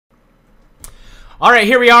All right,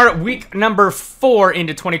 here we are, week number 4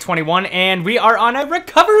 into 2021, and we are on a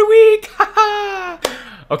recovery week.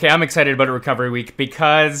 Okay, I'm excited about a recovery week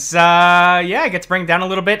because, yeah, I get to bring it down a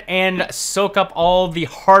little bit and soak up all the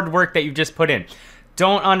hard work that you've just put in.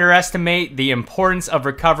 Don't underestimate the importance of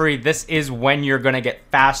recovery. This is when you're going to get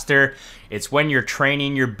faster. It's when you're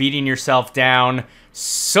training, you're beating yourself down.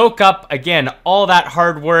 Soak up, again, all that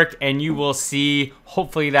hard work, and you will see,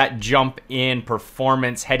 hopefully, that jump in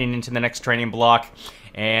performance heading into the next training block.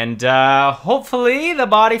 And hopefully, the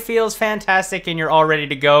body feels fantastic and you're all ready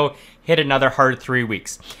to go hit another hard 3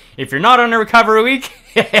 weeks. If you're not on a recovery week,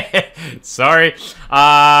 sorry,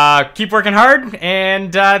 keep working hard.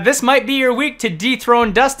 And this might be your week to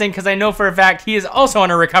dethrone Dustin, because I know for a fact he is also on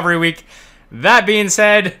a recovery week. That being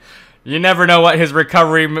said, you never know what his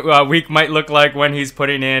recovery week might look like when he's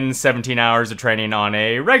putting in 17 hours of training on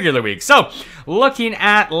a regular week. So, looking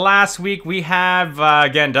at last week, we have,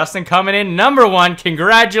 again, Dustin coming in number 1.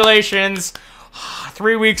 Congratulations.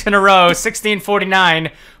 3 weeks in a row, 1649.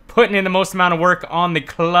 Putting in the most amount of work on the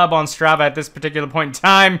club on Strava at this particular point in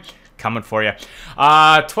time. Coming for you.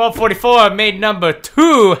 1244 made number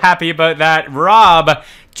 2. Happy about that. Rob,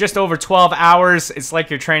 just over 12 hours. It's like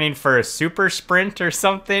you're training for a super sprint or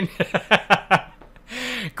something.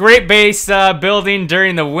 Great base building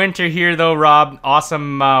during the winter here, though, Rob.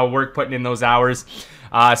 Awesome work putting in those hours.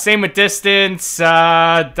 Same with distance.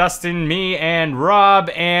 Dustin, me, and Rob.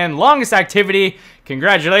 And longest activity.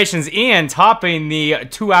 Congratulations, Ian, topping the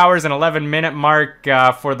 2 hours and 11-minute mark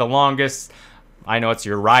for the longest. I know it's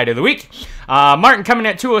your ride of the week. Martin coming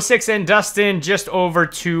at 2:06 and Dustin just over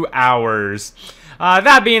 2 hours.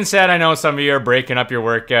 That being said, I know some of you are breaking up your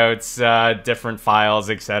workouts, different files,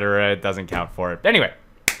 etc. It doesn't count for it. Anyway,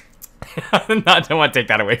 don't want to take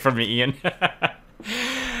that away from me, Ian.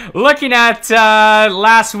 Looking at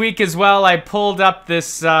last week as well, I pulled up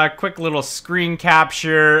this quick little screen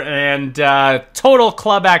capture, and total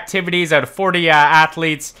club activities out of 40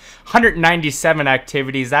 athletes, 197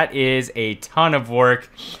 activities. That is a ton of work.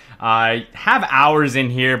 I have hours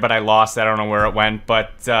in here, but I lost it. I don't know where it went.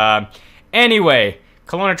 But anyway,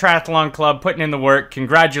 Kelowna Triathlon Club putting in the work.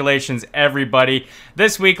 Congratulations, everybody.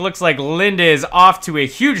 This week looks like Linda is off to a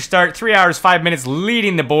huge start. 3 hours, 5 minutes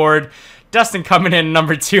leading the board. Dustin coming in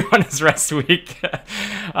number 2 on his rest week.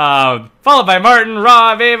 Followed by Martin,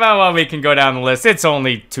 Rob, Ava. Well, we can go down the list. It's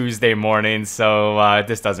only Tuesday morning, so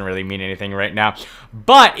this doesn't really mean anything right now.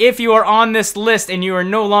 But if you are on this list and you are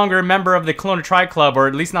no longer a member of the Kelowna Tri Club, or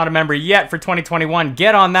at least not a member yet for 2021,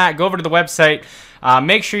 get on that. Go over to the website.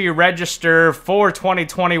 Make sure you register for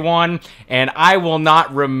 2021, and I will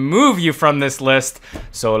not remove you from this list.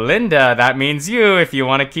 So, Linda, that means you if you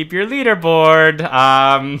want to keep your leaderboard.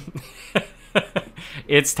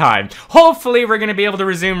 It's time. Hopefully, we're going to be able to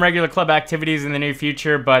resume regular club activities in the near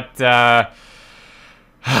future, but,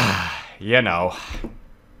 you know.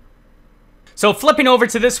 So, flipping over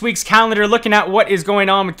to this week's calendar, looking at what is going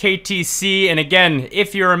on with KTC, and again,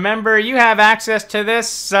 if you're a member, you have access to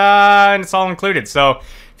this, and it's all included. So,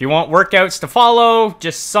 if you want workouts to follow,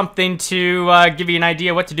 just something to give you an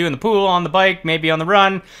idea what to do in the pool, on the bike, maybe on the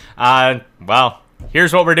run, well,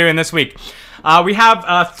 here's what we're doing this week. We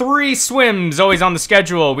have 3 swims always on the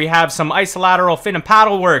schedule. We have some isolateral fin and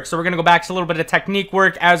paddle work. So we're going to go back to a little bit of technique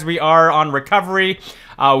work as we are on recovery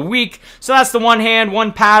week. So that's the one hand,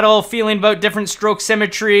 one paddle, feeling about different stroke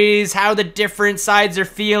symmetries, how the different sides are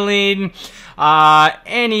feeling,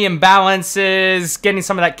 any imbalances, getting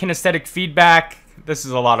some of that kinesthetic feedback. This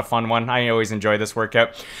is a lot of fun one. I always enjoy this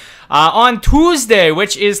workout. On Tuesday,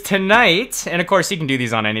 which is tonight, and of course you can do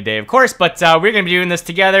these on any day, of course, but we're going to be doing this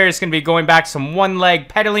together. It's going to be going back some one-leg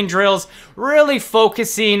pedaling drills, really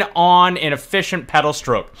focusing on an efficient pedal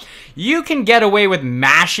stroke. You can get away with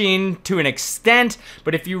mashing to an extent,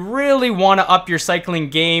 but if you really want to up your cycling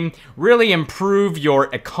game, really improve your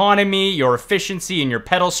economy, your efficiency, and your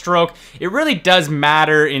pedal stroke, it really does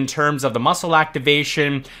matter in terms of the muscle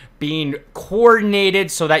activation, being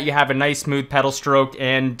coordinated so that you have a nice smooth pedal stroke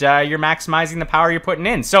and you're maximizing the power you're putting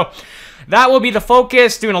in. So that will be the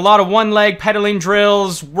focus, doing a lot of one-leg pedaling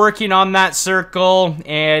drills, working on that circle,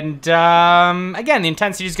 and again, the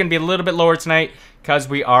intensity is going to be a little bit lower tonight because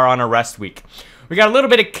we are on a rest week. We got a little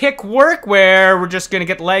bit of kick work where we're just going to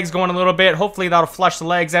get the legs going a little bit. Hopefully that'll flush the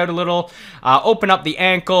legs out a little, open up the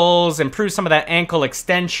ankles, improve some of that ankle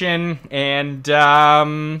extension, and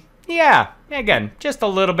yeah, again, just a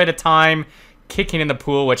little bit of time kicking in the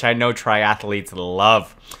pool, which I know triathletes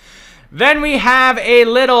love. Then we have a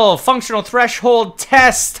little functional threshold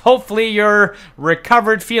test. Hopefully you're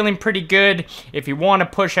recovered, feeling pretty good. If you want to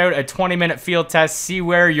push out a 20-minute field test, see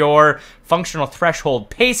where your functional threshold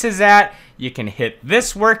pace is at, you can hit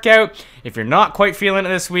this workout. If you're not quite feeling it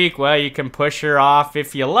this week, well, you can push her off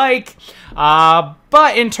if you like.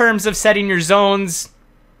 But in terms of setting your zones,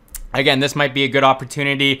 again, this might be a good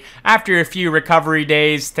opportunity after a few recovery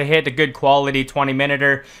days to hit a good quality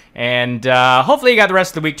 20-minuter, and hopefully you got the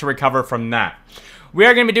rest of the week to recover from that. We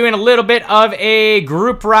are going to be doing a little bit of a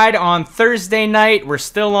group ride on Thursday night. We're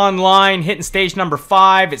still online, hitting stage number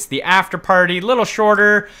 5. It's the after party, a little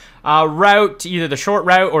shorter route, either the short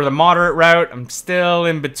route or the moderate route. I'm still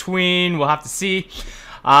in between. We'll have to see.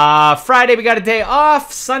 Friday we got a day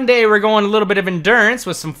off. Sunday we're going a little bit of endurance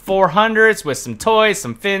with some 400s, with some toys,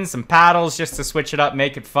 some fins, some paddles, just to switch it up,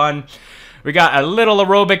 make it fun. We got a little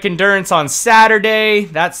aerobic endurance on Saturday.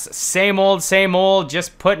 That's same old,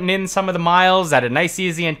 just putting in some of the miles at a nice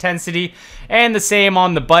easy intensity. And the same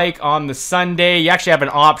on the bike on the Sunday. You actually have an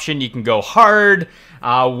option. You can go hard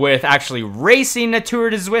with actually racing a Tour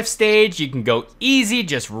de Zwift stage. You can go easy,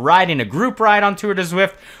 just riding a group ride on Tour de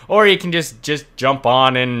Zwift. Or you can just jump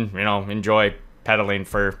on and, you know, enjoy pedaling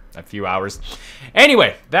for a few hours.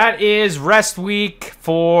 Anyway, that is rest week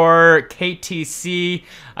for KTC.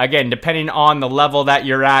 Again, depending on the level that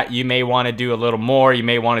you're at, you may want to do a little more, you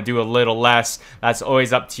may want to do a little less. That's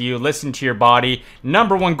always up to you. Listen to your body.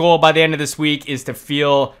 Number one goal by the end of this week is to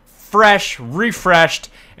feel fresh, refreshed,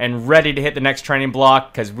 and ready to hit the next training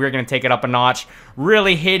block, because we're going to take it up a notch,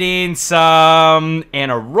 really hitting some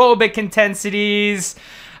anaerobic intensities.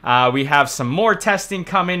 We have some more testing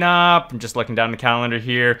coming up. I'm just looking down the calendar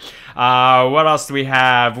here. What else do we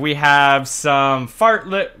have? We have some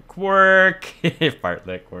fartlek work.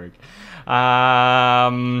 Fartlek work.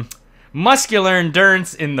 Muscular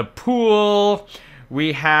endurance in the pool.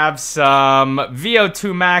 We have some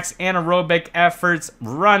VO2 max anaerobic efforts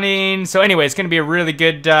running. So anyway, it's going to be a really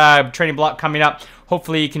good training block coming up.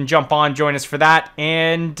 Hopefully you can jump on, join us for that.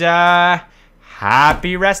 And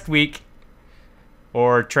happy rest week.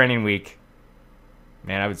 Or training week.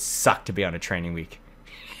 Man, I would suck to be on a training week.